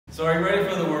So are you ready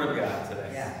for the Word of God today?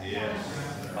 Yeah.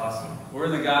 Yes. Awesome. We're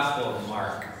in the Gospel of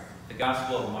Mark. The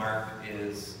Gospel of Mark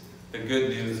is the good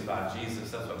news about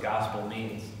Jesus. That's what gospel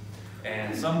means.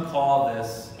 And some call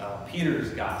this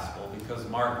Peter's Gospel because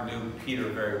Mark knew Peter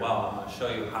very well. I'm going to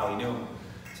show you how he knew him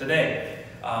today.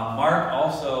 Mark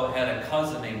also had a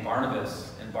cousin named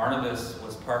Barnabas, and Barnabas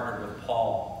was partnered with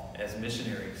Paul as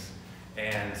missionaries.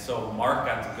 And so Mark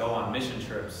got to go on mission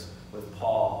trips with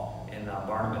Paul and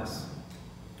Barnabas,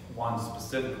 one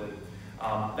specifically.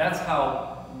 That's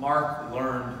how Mark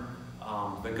learned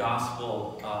the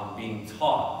gospel being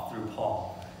taught through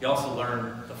Paul. He also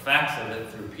learned the facts of it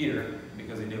through Peter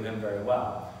because he knew him very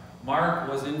well. Mark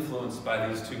was influenced by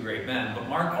these two great men, but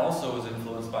Mark also was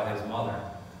influenced by his mother.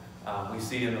 We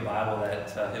see in the Bible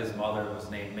that his mother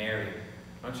was named Mary.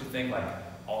 Don't you think like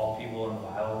all people in the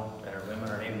Bible that are women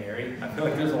are named Mary? I feel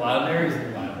like there's a lot of Marys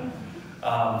in the Bible.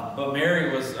 But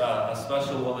Mary was a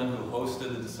special woman who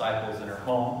hosted the disciples in her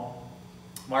home.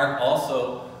 Mark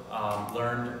also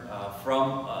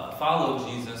followed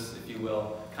Jesus, if you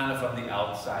will, kind of from the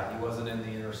outside. He wasn't in the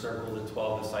inner circle of the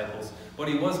 12 disciples, but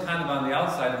he was kind of on the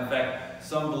outside. In fact,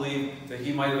 some believe that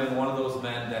he might have been one of those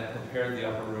men that prepared the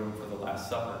upper room for the Last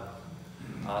Supper.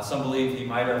 Some believe he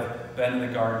might have been in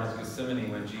the Garden of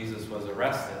Gethsemane when Jesus was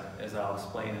arrested, as I'll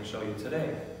explain and show you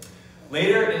today.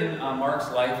 Later in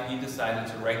Mark's life, he decided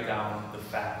to write down the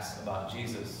facts about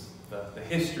Jesus, the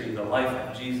history, the life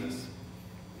of Jesus.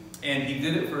 And he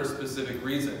did it for a specific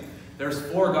reason. There's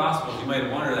 4 Gospels. You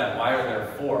might wonder that. Why are there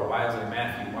 4? Why is there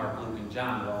Matthew, Mark, Luke, and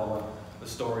John with all the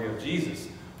story of Jesus?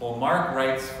 Well, Mark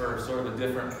writes for sort of a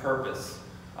different purpose,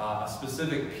 a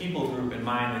specific people group in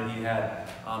mind that he had,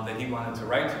 that he wanted to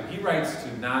write to. He writes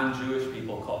to non-Jewish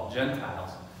people called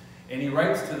Gentiles. And he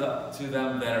writes to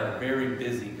them that are very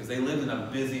busy, because they lived in a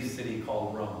busy city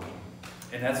called Rome.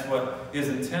 And that's what his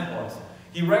intent was.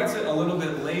 He writes it a little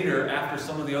bit later after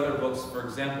some of the other books. For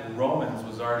example, Romans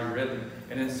was already written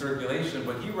and in circulation,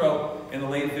 but he wrote in the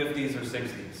late 50s or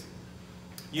 60s.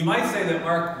 You might say that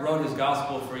Mark wrote his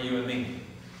gospel for you and me.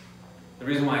 The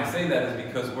reason why I say that is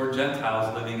because we're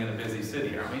Gentiles living in a busy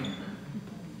city, aren't we?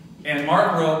 And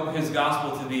Mark wrote his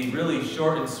gospel to be really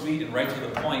short and sweet and right to the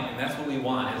point, and that's what we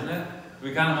want, isn't it?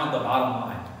 We kind of want the bottom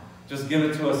line. Just give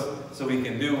it to us so we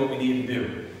can do what we need to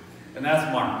do. And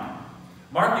that's Mark.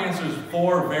 Mark answers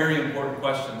 4 very important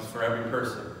questions for every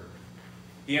person.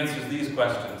 He answers these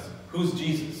questions. Who's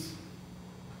Jesus?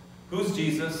 Who's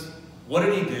Jesus? What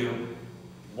did he do?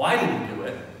 Why did he do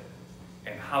it?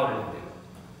 And how did he do it?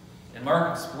 And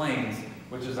Mark explains,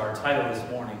 which is our title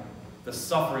this morning, the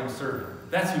suffering servant.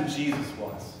 That's who Jesus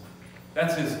was.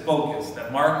 That's his focus,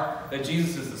 that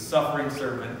Jesus is the suffering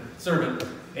servant,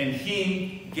 and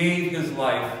he gave his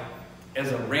life as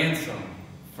a ransom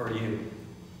for you.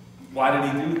 Why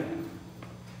did he do that?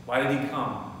 Why did he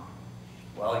come?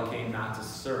 Well, he came not to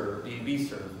be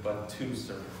served, but to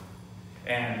serve.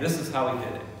 And this is how he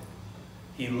did it.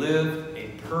 He lived a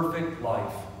perfect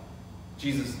life.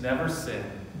 Jesus never sinned,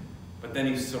 but then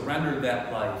he surrendered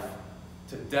that life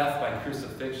to death by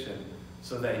crucifixion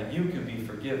so that you can be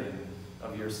forgiven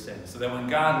of your sin. So that when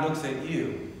God looks at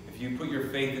you, if you put your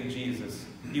faith in Jesus,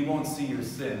 he won't see your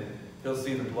sin. He'll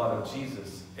see the blood of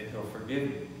Jesus, and he'll forgive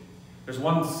you. There's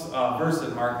one verse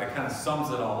in Mark that kind of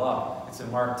sums it all up. It's in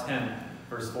Mark 10,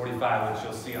 verse 45, which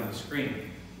you'll see on the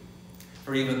screen.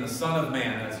 For even the Son of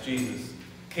Man, that's Jesus,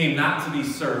 came not to be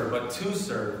served, but to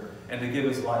serve, and to give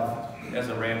his life as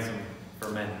a ransom for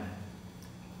many.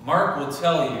 Mark will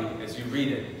tell you, as you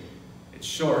read it, it's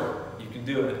short, you can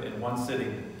do it in one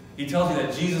sitting. He tells you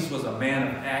that Jesus was a man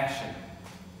of action.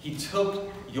 He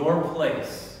took your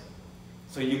place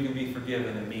so you can be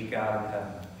forgiven and meet God in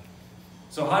heaven.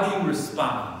 So how do you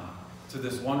respond to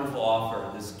this wonderful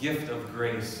offer, this gift of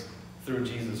grace through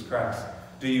Jesus Christ?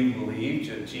 Do you believe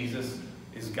that Jesus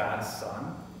is God's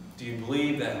Son? Do you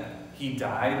believe that he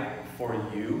died for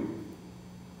you?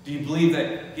 Do you believe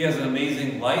that he has an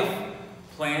amazing life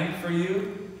planned for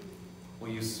you? Will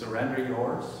you surrender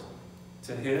yours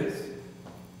to his?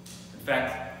 In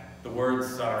fact, the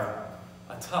words are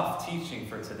a tough teaching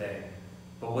for today.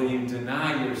 But will you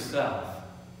deny yourself,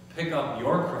 pick up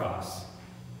your cross,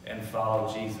 and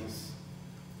follow Jesus?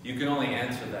 You can only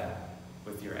answer that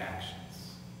with your action.